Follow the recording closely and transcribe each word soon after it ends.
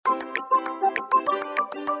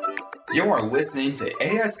You're listening to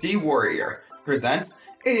ASD Warrior presents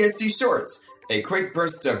ASD Shorts, a quick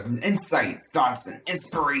burst of insight, thoughts, and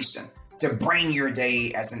inspiration to brighten your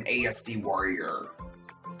day as an ASD warrior.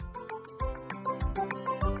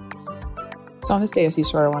 So on this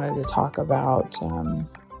ASD Short, I wanted to talk about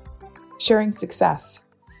sharing success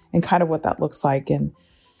and kind of what that looks like. And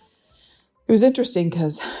it was interesting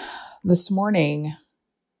because this morning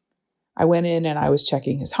I went in and I was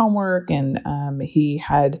checking his homework, and he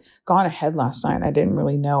had gone ahead last night. I didn't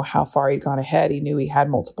really know how far he'd gone ahead. He knew he had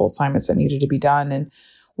multiple assignments that needed to be done, and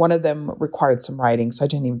one of them required some writing, so I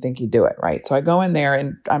didn't even think he'd do it, right? So I go in there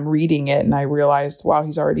and I'm reading it, and I realized, wow,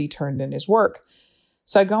 he's already turned in his work.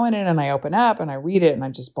 So I go in and I open up and I read it, and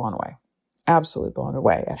I'm just blown away, absolutely blown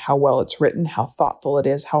away at how well it's written, how thoughtful it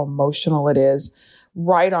is, how emotional it is,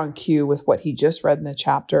 right on cue with what he just read in the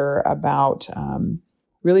chapter about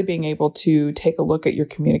really being able to take a look at your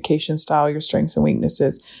communication style, your strengths and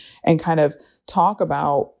weaknesses, and kind of talk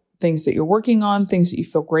about things that you're working on, things that you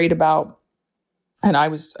feel great about. And I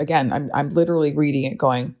was, again, I'm literally reading it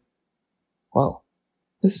going, whoa,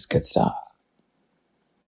 this is good stuff.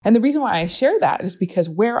 And the reason why I share that is because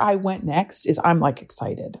where I went next is I'm like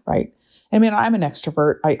excited, right? I mean, I'm an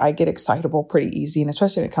extrovert. I get excitable pretty easy. And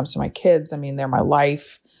especially when it comes to my kids, I mean, they're my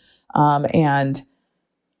life. And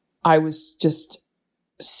I was just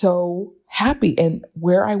so happy. And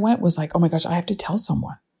where I went was like, oh my gosh, I have to tell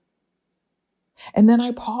someone. And then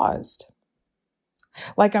I paused.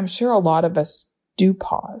 Like I'm sure a lot of us do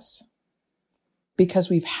pause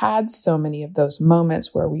because we've had so many of those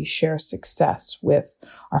moments where we share success with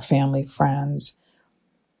our family, friends.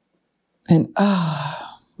 And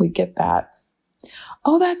we get that.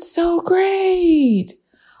 Oh, that's so great.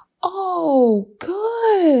 Oh,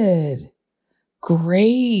 good.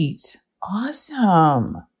 Great.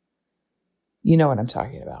 Awesome. You know what I'm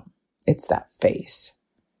talking about. It's that face.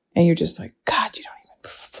 And you're just like, God, you don't even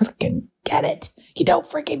freaking get it. You don't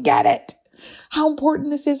freaking get it. How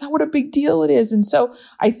important this is, what a big deal it is. And so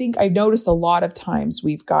I think I've noticed a lot of times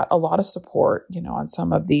we've got a lot of support, on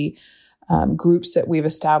some of the groups that we've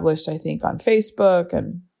established, I think on Facebook,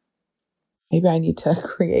 and maybe I need to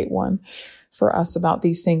create one for us about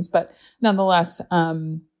these things. But nonetheless,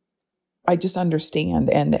 I just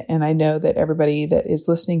understand. And I know that everybody that is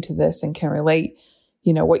listening to this and can relate,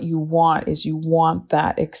 what you want is you want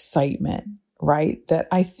that excitement, right? That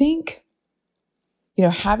I think,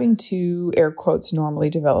 having two air quotes, normally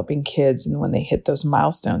developing kids, and when they hit those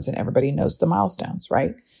milestones, and everybody knows the milestones, right?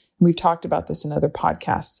 And we've talked about this in other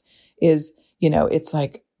podcasts is, it's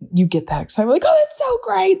like you get that excitement, like, oh, that's so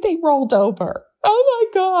great. They rolled over. Oh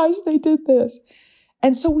my gosh, they did this.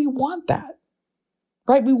 And so we want that.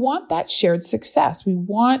 Right? We want that shared success. We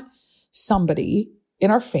want somebody in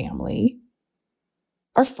our family,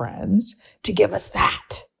 our friends, to give us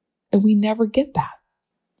that. And we never get that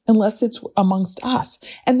unless it's amongst us.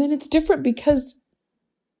 And then it's different because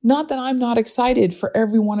not that I'm not excited for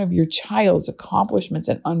every one of your child's accomplishments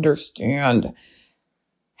and understand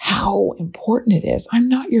how important it is. I'm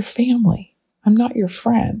not your family. I'm not your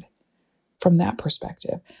friend. From that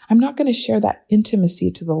perspective, I'm not going to share that intimacy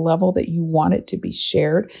to the level that you want it to be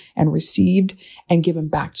shared and received and given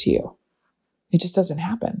back to you. It just doesn't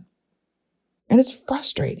happen. And it's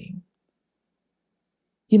frustrating.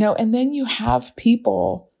 And then you have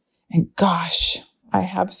people, and gosh, I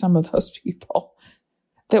have some of those people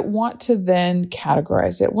that want to then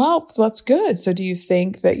categorize it. Well, that's good. So do you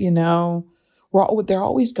think that, they're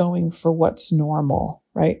always going for what's normal,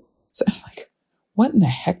 right? So I'm like, what in the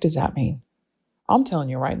heck does that mean? I'm telling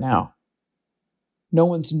you right now, no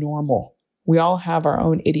one's normal. We all have our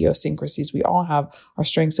own idiosyncrasies. We all have our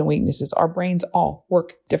strengths and weaknesses. Our brains all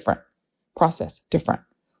work different, process different.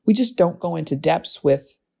 We just don't go into depths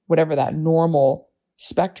with whatever that normal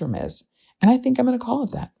spectrum is. And I think I'm going to call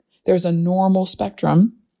it that. There's a normal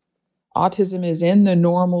spectrum. Autism is in the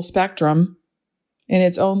normal spectrum in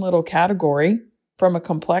its own little category from a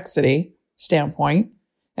complexity standpoint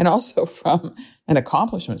and also from an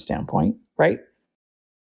accomplishment standpoint, right?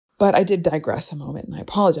 But I did digress a moment, and I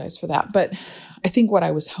apologize for that. But I think what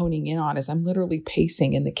I was honing in on is I'm literally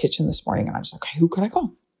pacing in the kitchen this morning, and I'm just like, okay, who could I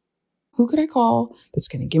call? Who could I call that's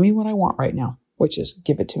going to give me what I want right now, which is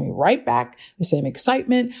give it to me right back, the same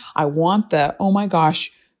excitement. I want the, oh my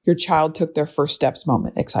gosh, your child took their first steps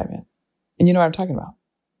moment excitement. And you know what I'm talking about?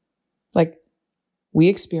 Like we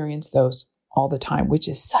experience those all the time, which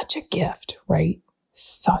is such a gift, right?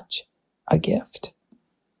 Such a gift.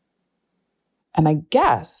 And I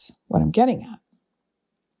guess what I'm getting at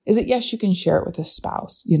is that, yes, you can share it with a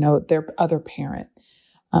spouse, their other parent.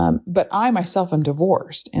 But I myself am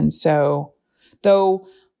divorced. And so though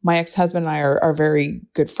my ex-husband and I are very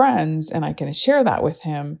good friends and I can share that with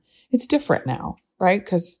him, it's different now, right?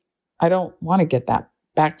 Because I don't want to get that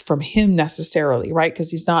back from him necessarily, right?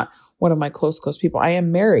 Because he's not one of my close people. I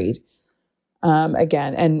am married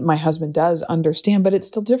again, and my husband does understand, but it's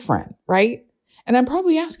still different, right? And I'm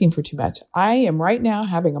probably asking for too much. I am right now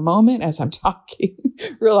having a moment as I'm talking,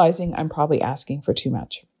 realizing I'm probably asking for too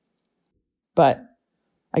much. But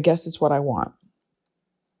I guess it's what I want.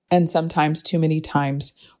 And sometimes, too many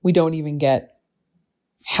times, we don't even get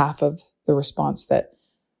half of the response that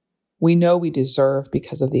we know we deserve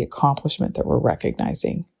because of the accomplishment that we're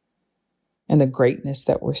recognizing and the greatness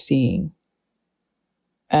that we're seeing.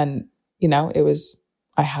 And,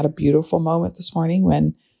 I had a beautiful moment this morning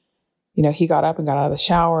when, he got up and got out of the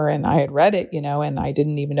shower and I had read it, and I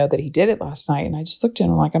didn't even know that he did it last night. And I just looked at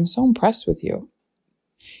him like, I'm so impressed with you.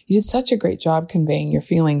 You did such a great job conveying your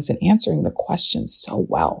feelings and answering the questions so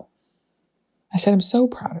well. I said, I'm so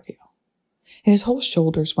proud of you. And his whole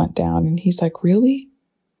shoulders went down and he's like, really?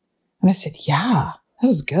 And I said, yeah, that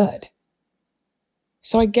was good.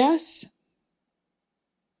 So I guess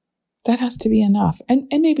that has to be enough. And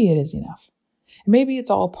maybe it is enough. And maybe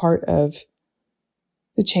it's all part of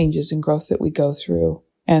the changes and growth that we go through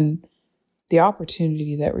and the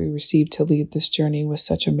opportunity that we receive to lead this journey with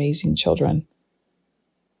such amazing children,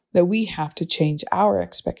 that we have to change our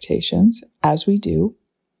expectations as we do,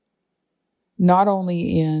 not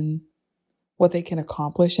only in what they can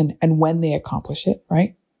accomplish and when they accomplish it,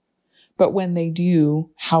 right? But when they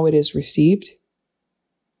do, how it is received.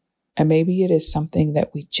 And maybe it is something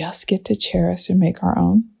that we just get to cherish and make our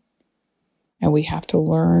own. And we have to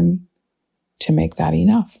learn to make that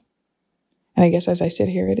enough. And I guess as I sit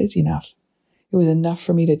here, it is enough. It was enough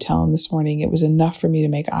for me to tell him this morning. It was enough for me to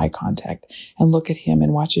make eye contact and look at him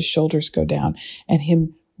and watch his shoulders go down and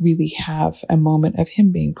him really have a moment of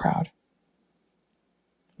him being proud.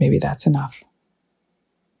 Maybe that's enough.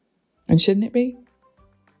 And shouldn't it be?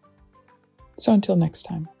 So until next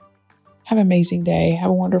time, have an amazing day.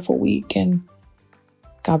 Have a wonderful week and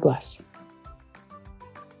God bless.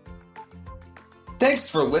 Thanks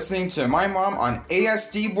for listening to My Mom on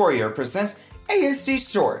ASD Warrior presents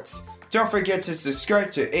ASD Shorts. Don't forget to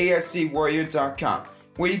subscribe to ASDwarrior.com,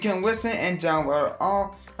 where you can listen and download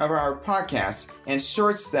all of our podcasts and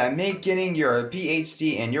shorts that make getting your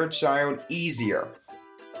PhD and your child easier.